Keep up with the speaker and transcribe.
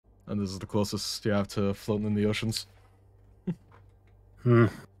and this is the closest you have to floating in the oceans.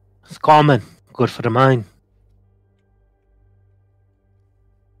 It's calming. Good for the mind.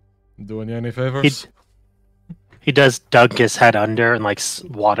 Doing you any favors? He does dunk his head under and like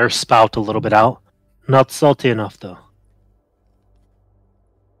water spout a little bit out. Not salty enough though.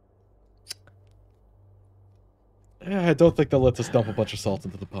 Yeah, I don't think they'll let us dump a bunch of salt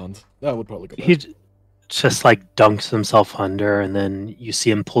into the pond. That would probably go bad. He just like dunks himself under, and then you see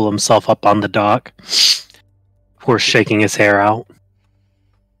him pull himself up on the dock. Poor shaking his hair out.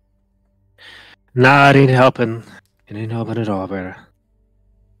 Nah, it ain't helping. It ain't helping at all, brother.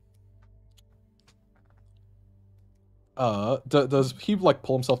 Does he like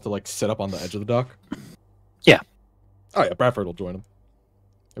pull himself to like sit up on the edge of the dock? Yeah. Oh yeah, Bradford will join him.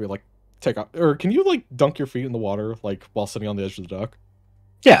 Maybe like take off, or can you like dunk your feet in the water like while sitting on the edge of the dock?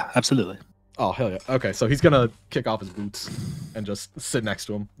 Yeah, absolutely. Oh hell yeah. Okay, so he's gonna kick off his boots and just sit next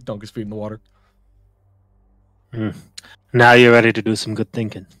to him, dunk his feet in the water. Now you're ready to do some good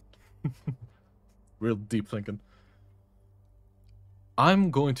thinking. Real deep thinking. I'm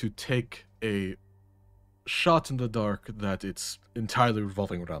going to take a shot in the dark that it's entirely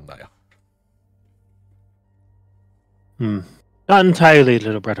revolving around Naya. Not entirely,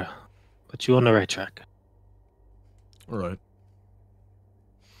 little brother, but you're on the right track. Alright.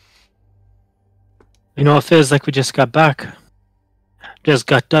 You know, it feels like we just got back. Just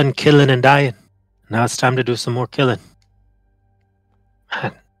got done killing and dying. Now it's time to do some more killing.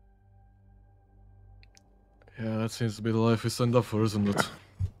 Man. Yeah, that seems to be the life we signed up for, isn't it?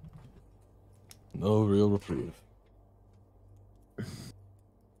 No real reprieve.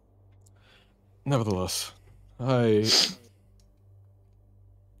 Nevertheless, I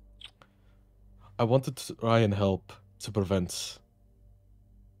wanted to try and help to prevent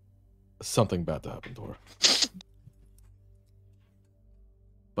something bad to happen to her.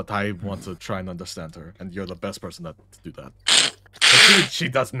 But I want to try and understand her, and you're the best person to do that. But she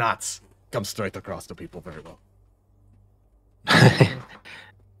does not come straight across to people very well.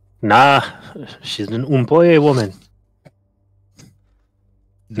 Nah, she's an umboye woman.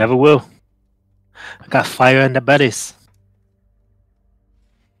 Never will. I got fire in the bellies.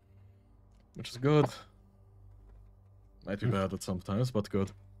 Which is good. Might be bad at sometimes, but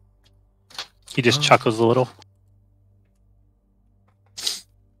good. He just chuckles a little.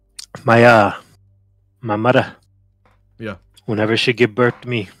 My mother. Yeah. Whenever she gave birth to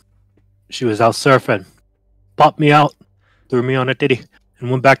me, she was out surfing. Popped me out, threw me on a titty,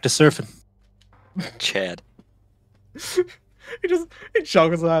 and went back to surfing. Chad. he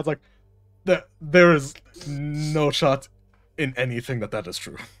chuckles and it's like there is no shot in anything that is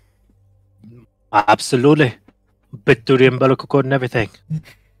true. Absolutely. Bit through the umbilical cord and everything.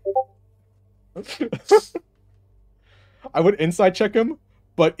 I would inside check him,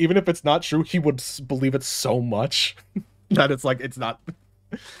 but even if it's not true, he would believe it so much that it's like it's not.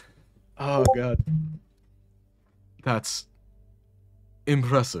 Oh god, that's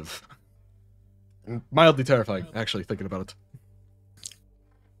impressive. Mildly terrifying, actually, thinking about it.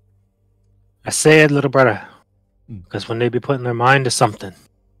 I say it, little brother, because when they be putting their mind to something,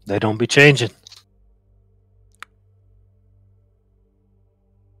 they don't be changing.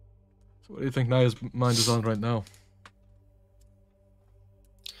 So what do you think Naya's mind is on right now?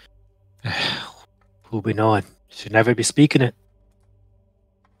 Who be knowing? Should never be speaking it.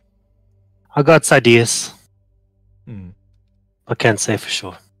 I got ideas. I can't say for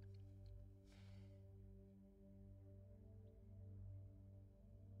sure.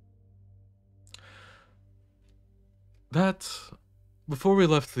 That before we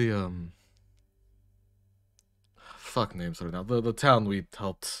left the fuck names right now. The town we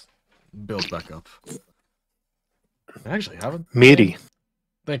helped build back up. I actually haven't. Meaty.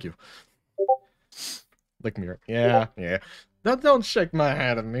 Thank you. Lick me. Yeah. Don't shake my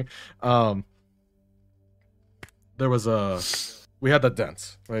hand at me. There was we had that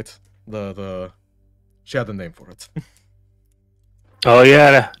dance, right? She had the name for it. Oh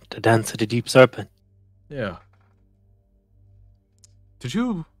yeah, the dance of the deep serpent. Yeah. Did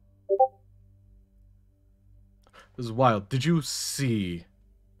you? This is wild. Did you see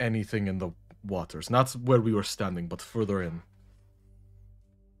anything in the waters? Not where we were standing, but further in.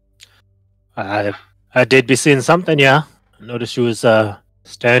 I did be seeing something, yeah. I noticed she was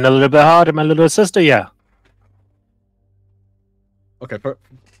staring a little bit hard at my little sister, yeah. Okay, gotta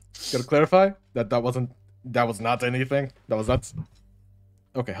clarify that was not anything. That was not.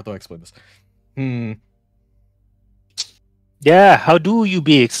 Okay, how do I explain this? Yeah, how do you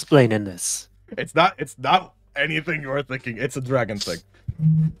be explaining this? It's not anything you're thinking. It's a dragon thing.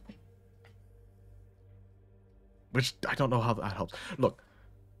 Which I don't know how that helps. Look,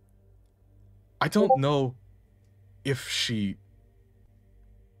 I don't know if she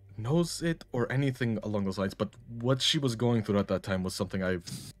knows it or anything along those lines, but what she was going through at that time was something I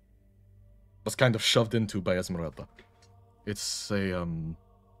was kind of shoved into by Esmeralda. It's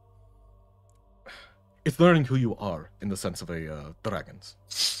it's learning who you are in the sense of a dragon's.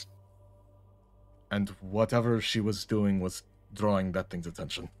 And whatever she was doing was drawing that thing's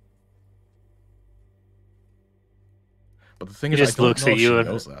attention. But the thing He is, just I don't looks know at if you she and-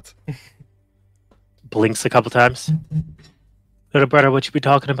 knows that. Blinks a couple times. Little brother, what you be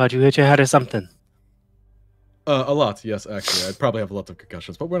talking about? You hit your head or something? A lot, yes, actually. I probably have a lot of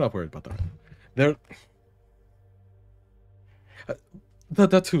concussions, but we're not worried about that. There... the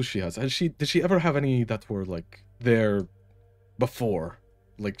tattoos she has, did she ever have any that were, like, there before?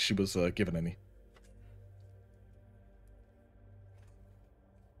 Like, she was given any?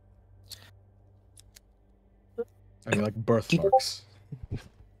 I mean, like, birthmarks.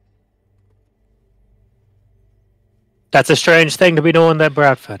 That's a strange thing to be doing there,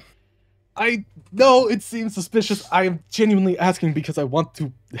 Bradford. I know it seems suspicious. I am genuinely asking because I want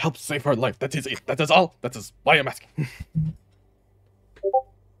to help save her life. That is it. That is all. That is why I'm asking.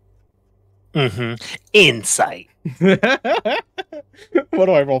 Insight. What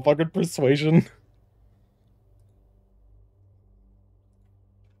do I roll? Fucking persuasion.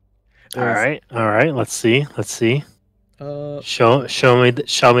 All right. Let's see. Show me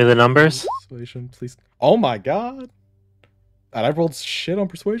the numbers. Persuasion, please. Oh my god. And I rolled shit on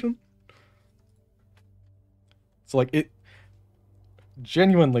persuasion. So like it.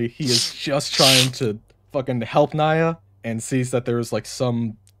 Genuinely, he is just trying to fucking help Naya and sees that there is like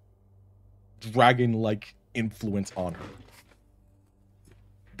some dragon-like influence on her.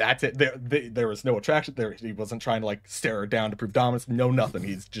 That's it. There was no attraction there. He wasn't trying to like stare her down to prove dominance. No, nothing.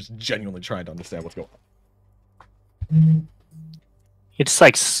 He's just genuinely trying to understand what's going on. He just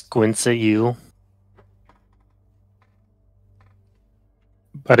like squints at you.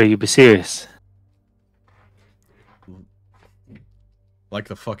 Brother, you be serious? Like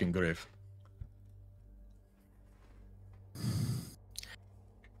the fucking grave.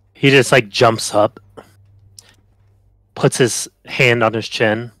 He just like jumps up, puts his hand on his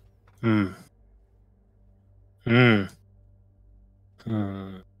chin.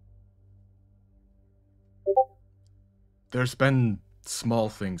 There's been small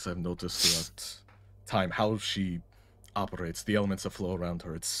things I've noticed throughout time. How she operates, the elements that flow around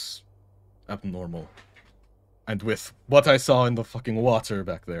her, it's abnormal. And with what I saw in the fucking water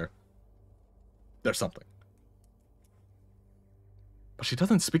back there, there's something. But she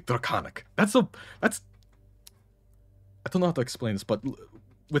doesn't speak Draconic. That's I don't know how to explain this, but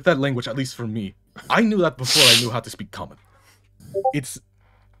with that language, at least for me, I knew that before I knew how to speak Common.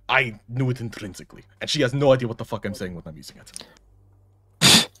 I knew it intrinsically, and she has no idea what the fuck I'm saying when I'm using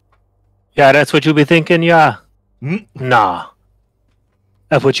it. Yeah, that's what you be thinking, yeah? Hmm? Nah.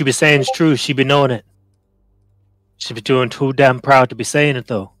 If what you be saying is true, she be knowing it. She be doing too damn proud to be saying it,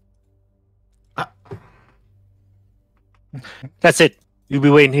 though. That's it. You be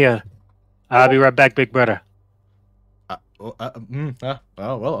waiting here. I'll be right back, big brother. Oh,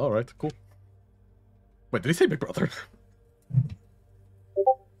 well, alright, cool. Wait, did he say big brother?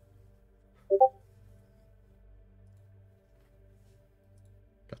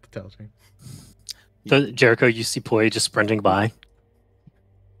 Got the talisman. So, Jericho, you see Poi just sprinting by.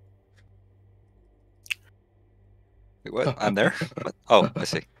 Wait, what? I'm there? What? Oh, I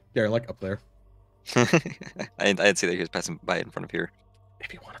see. Yeah, like up there. I didn't see that he was passing by in front of here.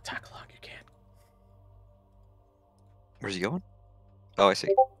 If you want to tag along, you can. Where's he going? Oh, I see.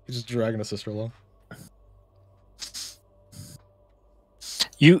 He's just dragging his sister along.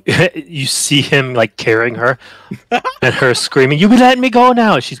 You see him like carrying her and her screaming, "You be letting me go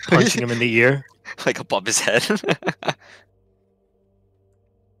now!" She's punching him in the ear. Like above his head.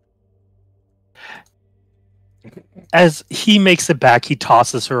 As he makes it back, he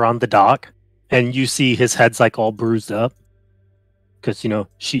tosses her on the dock, and you see his head's like all bruised up. Because, you know,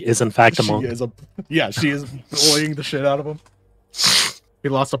 she is in fact a monk. She is bullying the shit out of him. He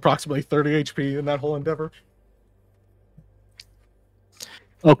lost approximately 30 HP in that whole endeavor.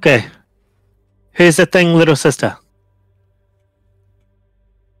 Okay. Here's the thing, little sister.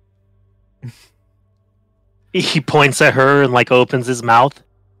 He points at her and like opens his mouth.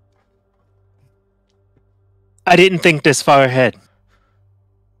 I didn't think this far ahead.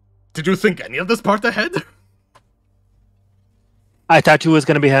 Did you think any of this part ahead? I thought you was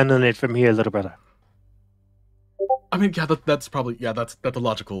gonna be handling it from here, little brother. I mean, yeah, that's probably, yeah, that's the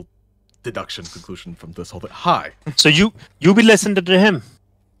logical deduction conclusion from this whole thing. Hi. So you be listening to him.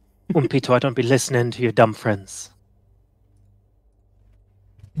 Pito, I don't be listening to your dumb friends.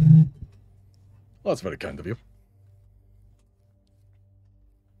 Well, that's very kind of you.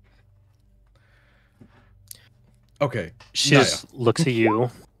 Okay. She Naya. just looks at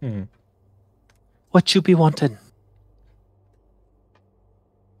you. Hmm. What you be wanting?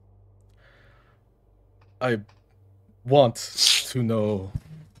 I want to know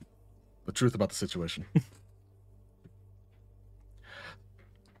the truth about the situation.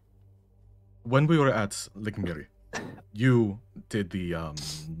 When we were at Ligmiri, you did the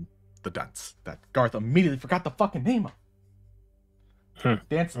dance that Garth immediately forgot the fucking name of.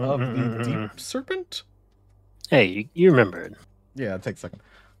 Dance of the Deep Serpent? Hey, you remember it. Yeah, it takes a second.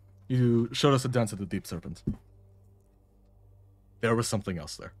 You showed us a dance of the Deep Serpent. There was something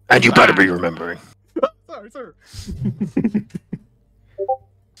else there. And you better be remembering. Sorry, sir.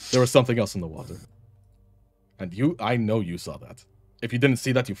 There was something else in the water. And I know you saw that. If you didn't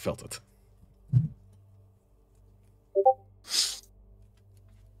see that, you felt it.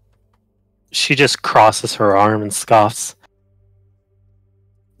 She just crosses her arm and scoffs.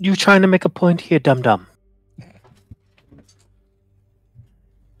 You trying to make a point here, dum-dum?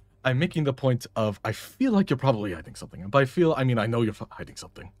 I'm making the point of, I feel like you're probably hiding something. And by I mean I know you're hiding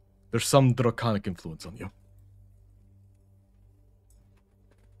something. There's some draconic influence on you.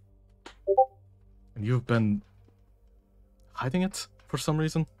 And you've been hiding it for some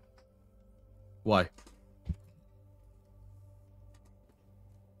reason? Why?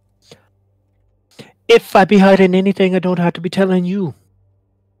 If I be hiding anything, I don't have to be telling you.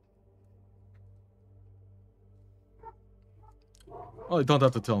 Well, you don't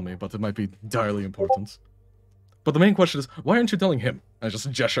have to tell me, but it might be direly important. But the main question is, why aren't you telling him? And I just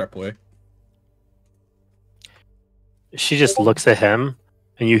gesture away. She just looks at him,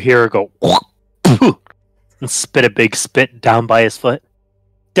 and you hear her go, and spit a big spit down by his foot.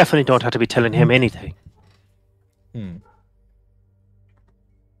 Definitely don't have to be telling him anything. Hmm.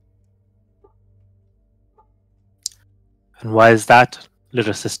 And why is that,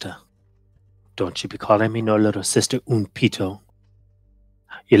 little sister? Don't you be calling me no little sister un pito.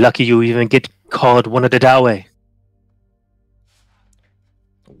 You're lucky you even get called one of the Dawe.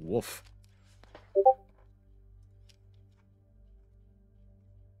 Woof.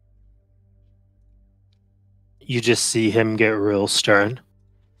 You just see him get real stern.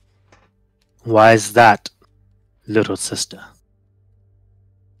 Why is that, little sister?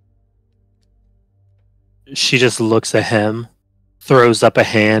 She just looks at him, throws up a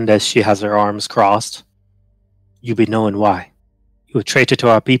hand as she has her arms crossed. You be knowing why. You a traitor to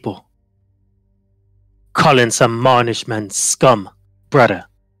our people. Calling some Marnish man scum, brother.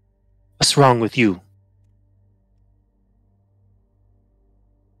 What's wrong with you?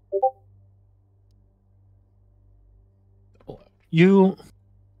 You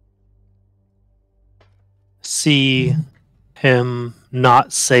see him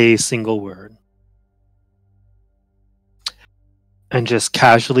not say a single word and just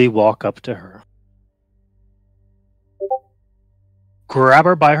casually walk up to her, grab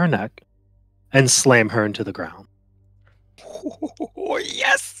her by her neck, and slam her into the ground. Oh,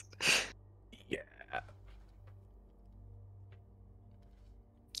 yes! Yeah.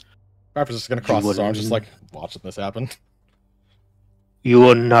 Rapper's just gonna cross his arms, just like watching this happen. You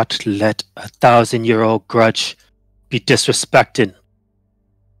will not let a 1,000-year-old grudge be disrespecting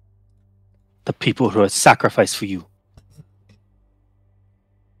the people who are sacrificed for you.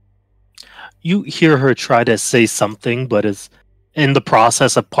 You hear her try to say something, but is in the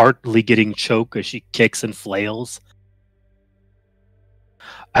process of partly getting choked as she kicks and flails.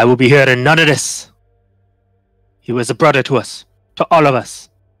 I will be hearing none of this. He was a brother to us, to all of us.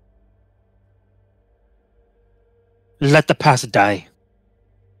 Let the past die.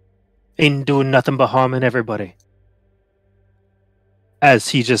 Ain't doing nothing but harming everybody. As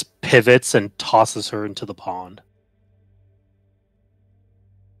he just pivots and tosses her into the pond.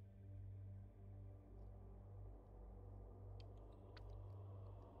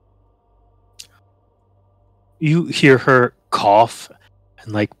 You hear her cough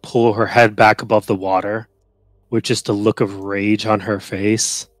and like pull her head back above the water with just a look of rage on her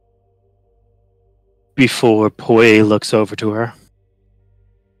face before Poe looks over to her.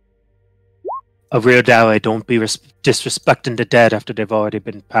 A real Dawe don't be disrespecting the dead after they've already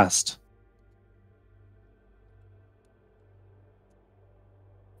been passed.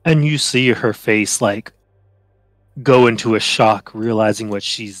 And you see her face like go into a shock, realizing what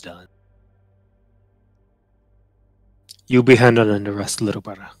she's done. You'll be handling the rest, little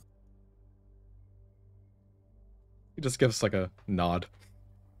brother. He just gives like a nod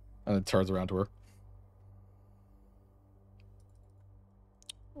and then turns around to her.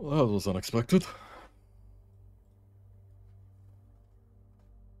 Well, that was unexpected.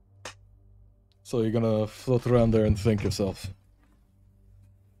 So you're gonna float around there and think yourself.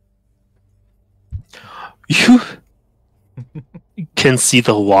 You can see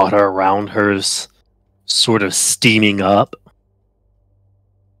the water around her's sort of steaming up.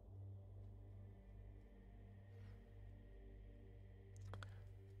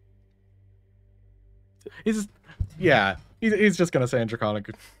 He's just gonna say in Draconic,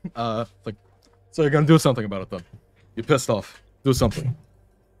 like, so you're gonna do something about it then. You're pissed off. Do something.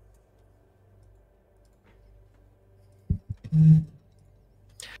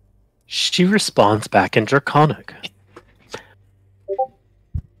 She responds back in Draconic.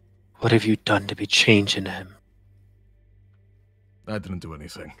 What have you done to be changing him? I didn't do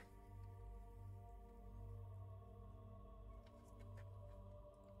anything.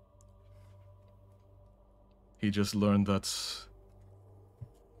 He just learned that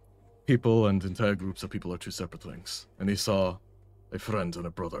people and entire groups of people are two separate things. And he saw a friend and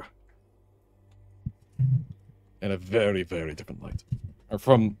a brother. In a very, very different light. Or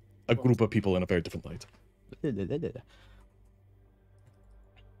from a group of people in a very different light.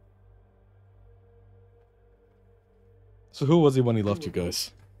 So who was he when he left you guys?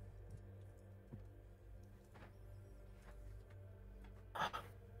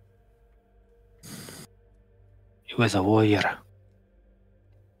 He was a warrior.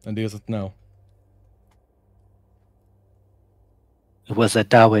 And he isn't now. It was a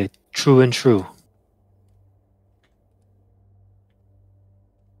Dawe, true and true.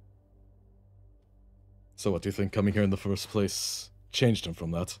 So what do you think coming here in the first place changed him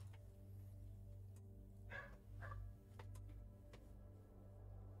from that?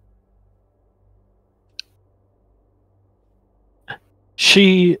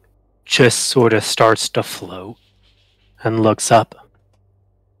 She just sort of starts to float and looks up.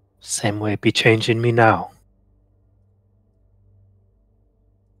 Same way it be changing me now.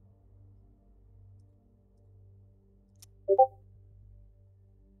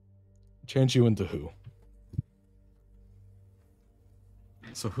 Change you into who?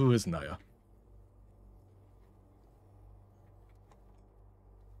 So who is Naya?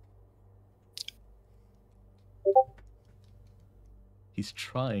 He's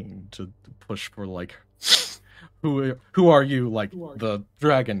trying to push for, like, who are you, like, the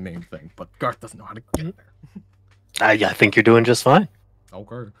dragon name thing, but Garth doesn't know how to get there. I think you're doing just fine.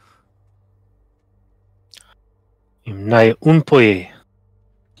 Okay. Nai Unpoye.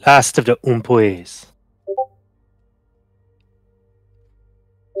 Last of the Unpoyes.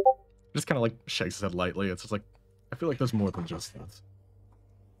 Just kind of, like, shakes his head lightly. It's just like, I feel like there's more than just that.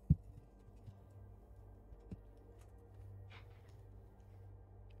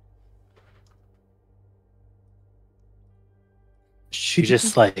 She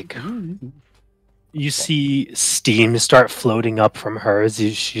just like, you see steam start floating up from her as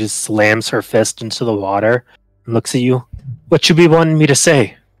she just slams her fist into the water and looks at you. What you be wanting me to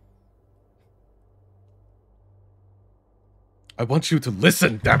say? I want you to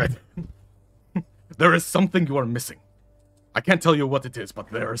listen, damn it! There is something you are missing. I can't tell you what it is,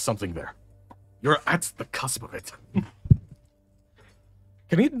 but there is something there. You're at the cusp of it.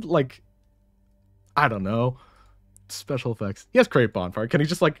 Can he, like, I don't know, special effects? He has Create Bonfire. Can he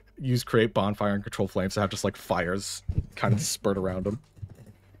just, like, use Create Bonfire and Control Flames to have just, like, fires kind of spurt around him?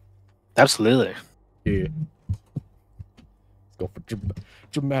 Absolutely. Yeah. Let's go for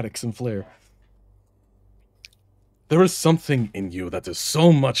dramatics and flair. There is something in you that is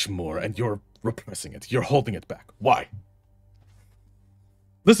so much more, and you're repressing it. You're holding it back. Why?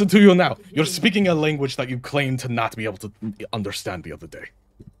 Listen to you now. You're speaking a language that you claimed to not be able to understand the other day.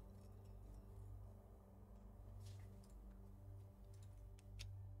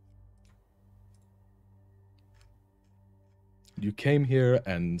 You came here,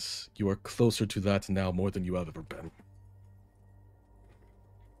 and you are closer to that now more than you have ever been.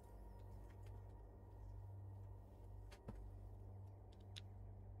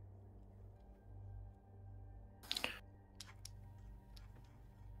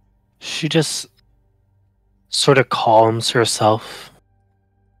 She just sort of calms herself,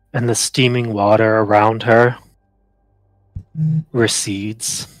 and the steaming water around her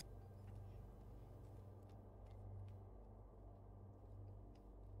recedes.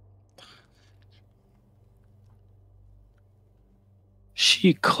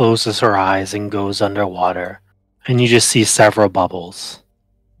 She closes her eyes and goes underwater, and you just see several bubbles.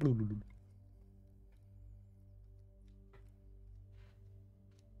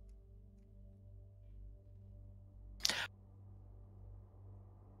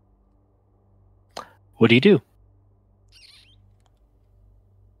 What do you do?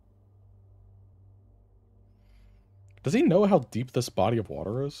 Does he know how deep this body of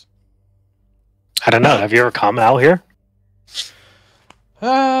water is? I don't know. Have you ever come out here?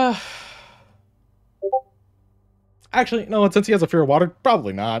 Actually, no, since he has a fear of water,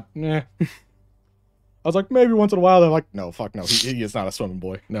 probably not. I was like, maybe once in a while. They're like, no, fuck no. He is not a swimming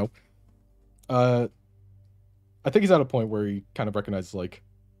boy. No. I think he's at a point where he kind of recognizes, like,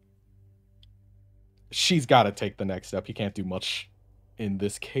 she's got to take the next step. He can't do much in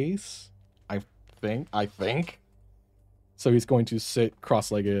this case. I think. So he's going to sit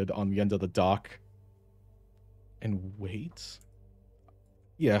cross-legged on the end of the dock and wait.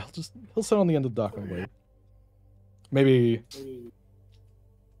 Yeah, he'll sit on the end of the dock and wait. Maybe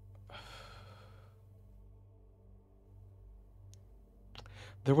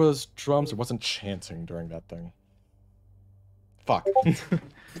there was drums. There wasn't chanting during that thing. Fuck.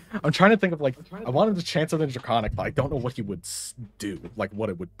 I'm trying to think of, like, I wanted to chant something draconic, but I don't know what he would do, like what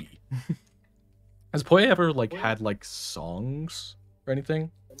it would be. Has Poi ever, like, had, like, songs or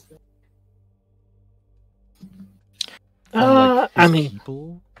anything? I mean,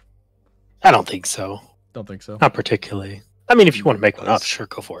 people? I don't think so. Don't think so. Not particularly. I mean, if you want to make one up, sure,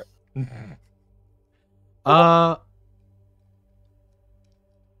 go for it. I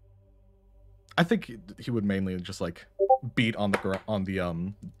think he would mainly just, like, beat on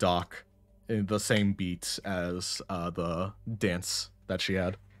the dock in the same beat as the dance that she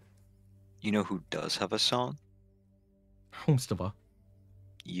had. You know who does have a song? Homestava.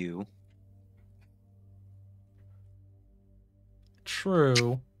 You.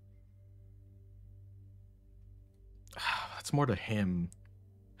 True. That's more to him.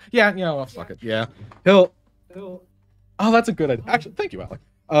 Yeah, you know, fuck it. Yeah. He'll... Oh, that's a good idea. Actually, thank you,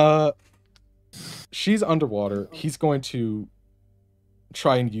 Alec. She's underwater. He's going to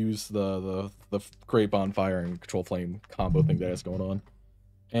try and use the great bonfire and control flame combo thing that is going on,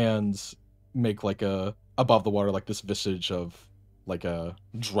 and make like a above the water, like this visage of like a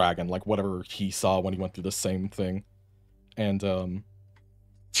dragon, like whatever he saw when he went through the same thing, and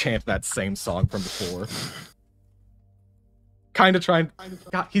chant that same song from before. Kind of trying.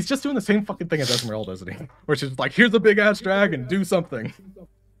 God, he's just doing the same fucking thing as Esmeralda, isn't he? Where she's like, "Here's a big ass dragon, do something."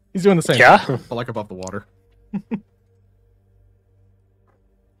 He's doing the same, yeah, thing, but like above the water.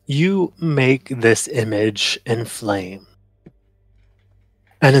 You make this image in flame.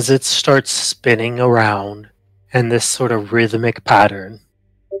 And as it starts spinning around in this sort of rhythmic pattern,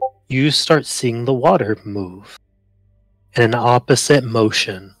 you start seeing the water move in an opposite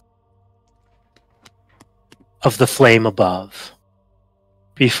motion of the flame above,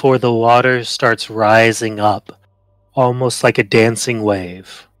 before the water starts rising up almost like a dancing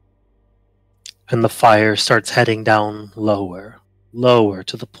wave, and the fire starts heading down lower, lower,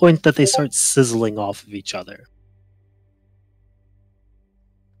 to the point that they start sizzling off of each other.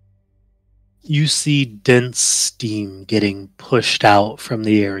 You see dense steam getting pushed out from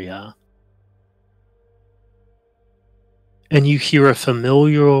the area. And you hear a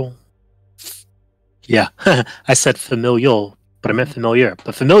familial... Yeah, I said familial, but I meant familiar.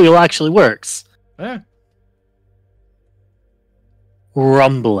 But familial actually works. Eh.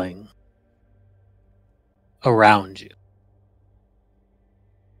 Rumbling around you.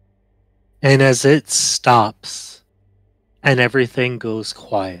 And as it stops and everything goes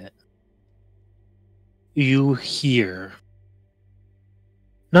quiet, you hear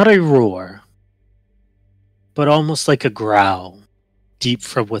not a roar, but almost like a growl deep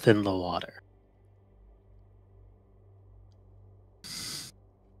from within the water.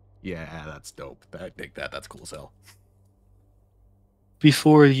 Yeah, that's dope. I dig that. That's cool as hell.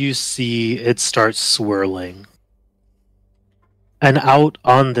 Before you see it start swirling. And out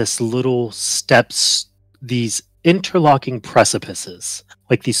on this little steps, these interlocking precipices,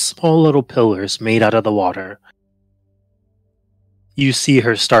 like these small little pillars made out of the water, you see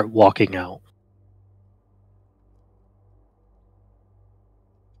her start walking out.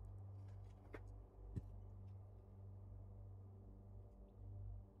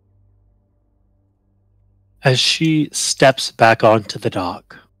 As she steps back onto the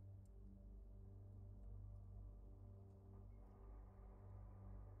dock,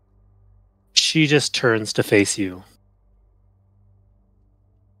 she just turns to face you.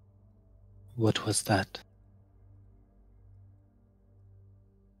 What was that?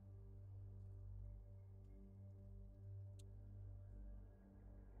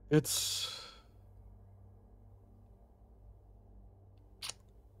 It's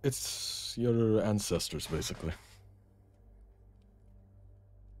your ancestors, basically.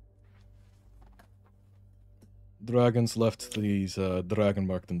 Dragons left these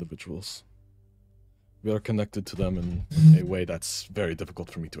dragon-marked individuals. We are connected to them in a way that's very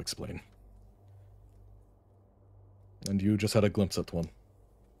difficult for me to explain. And you just had a glimpse at one.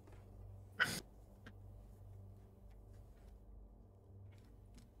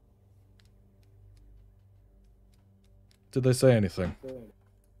 Did they say anything?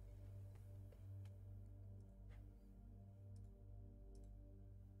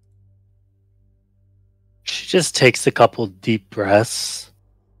 She just takes a couple deep breaths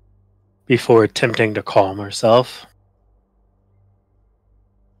before attempting to calm herself.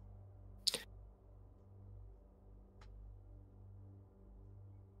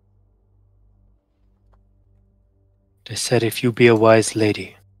 They said if you be a wise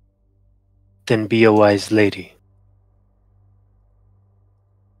lady, then be a wise lady.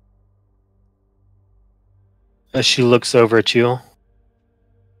 As she looks over at you,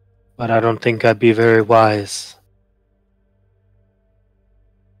 but I don't think I'd be very wise.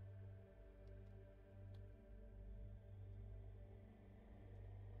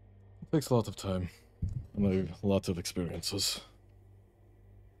 It takes a lot of time. And lots of experiences.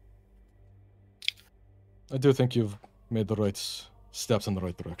 I do think you've made the right steps in the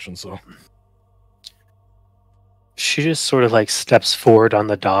right direction, so. She just sort of like steps forward on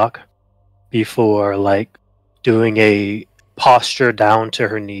the dock before like doing a posture down to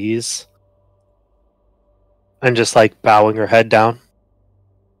her knees and just like bowing her head down.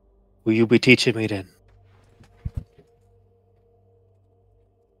 Will you be teaching me then?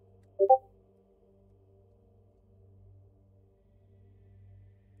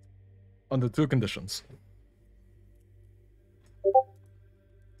 Under two conditions.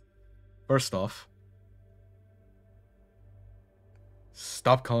 First off,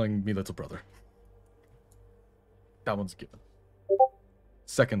 stop calling me little brother. That one's given.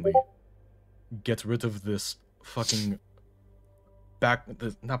 Secondly, get rid of this fucking not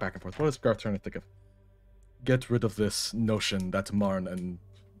back and forth. What is Garth trying to think of? Get rid of this notion that Marn and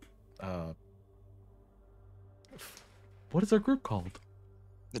what is their group called?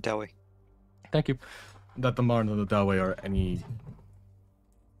 The Dawei. Thank you. That the Marn and the Dawei are any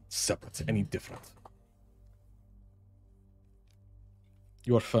separate, any different.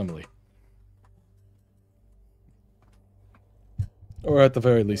 You are family. Or at the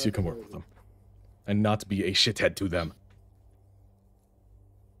very least, you can work with them. And not be a shithead to them.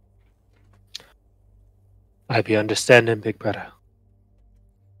 I be understanding, big brother.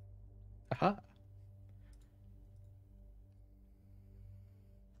 Aha.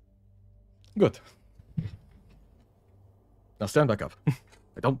 Good. Now stand back up.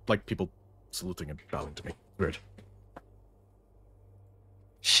 I don't like people saluting and bowing to me. Weird.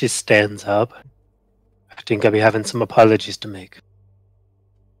 She stands up. I think I'll be having some apologies to make.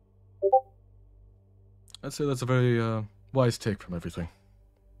 I'd say that's a very wise take from everything.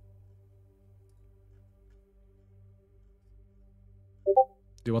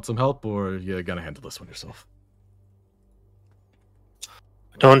 Do you want some help, or are you gonna handle this one yourself?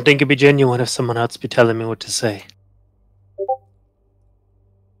 I don't think it'd be genuine if someone else be telling me what to say.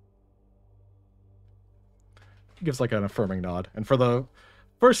 He gives like an affirming nod, and for the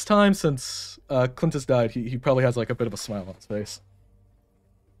first time since Clint has died, he probably has like a bit of a smile on his face.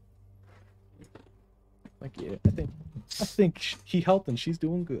 Like, yeah, I think he helped and she's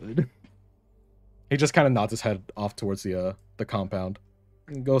doing good. He just kind of nods his head off towards the compound.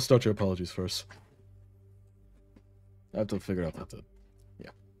 Go start your apologies first. I have to figure out how to.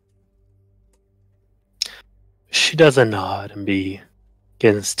 Yeah. She does a nod and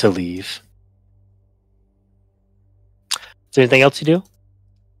begins to leave. Is there anything else you do?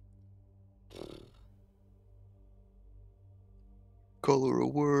 Call her a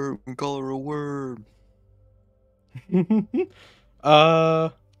worm. Call her a worm.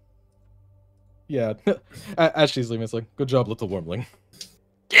 Yeah. As she's leaving, it's like, good job, little wormling.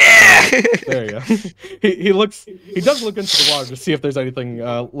 Yeah. There you go. He looks. He does look into the water to see if there's anything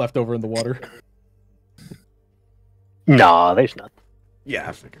left over in the water. Nah, there's nothing. Yeah,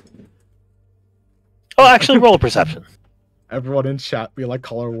 I figured. Oh, actually, roll a perception. Everyone in chat be like,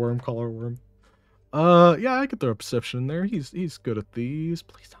 color worm, color worm. Yeah, I could throw a perception in there. He's good at these.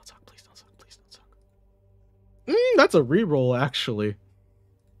 Please don't suck. Please don't suck. Please don't suck. That's a reroll, actually.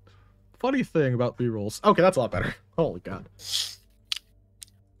 Funny thing about rerolls. Okay, that's a lot better. Holy god.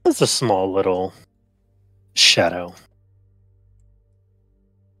 It's a small little shadow.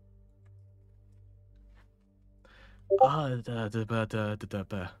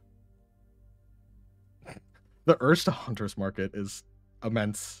 The urge to Hunter's Market is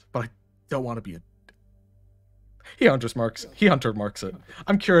immense, but I don't want to be a. He hunter marks it.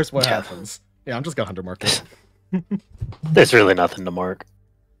 I'm curious what happens. Yeah, I'm just gonna hunter mark it. There's really nothing to mark.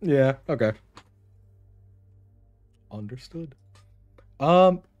 Yeah. Okay. Understood.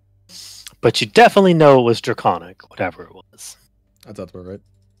 But you definitely know it was draconic, whatever it was. That sounds about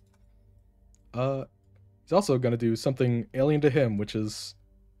right. He's also gonna do something alien to him, which is,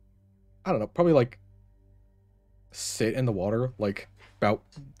 I don't know, probably like sit in the water, like about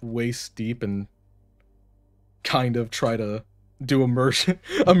waist deep, and kind of try to do immersion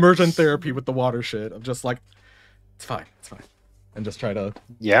therapy with the water shit. I'm just like, it's fine, and just try to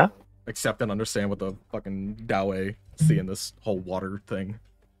Yeah. accept and understand what the fucking Dao see in this whole water thing.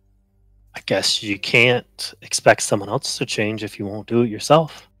 I guess you can't expect someone else to change if you won't do it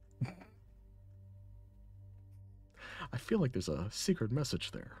yourself. I feel like there's a secret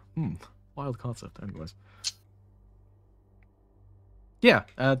message there. Wild concept. Anyways. Yeah,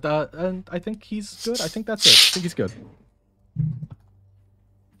 and I think he's good. I think that's it. I think he's good.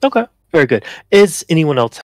 Okay, very good. Is anyone else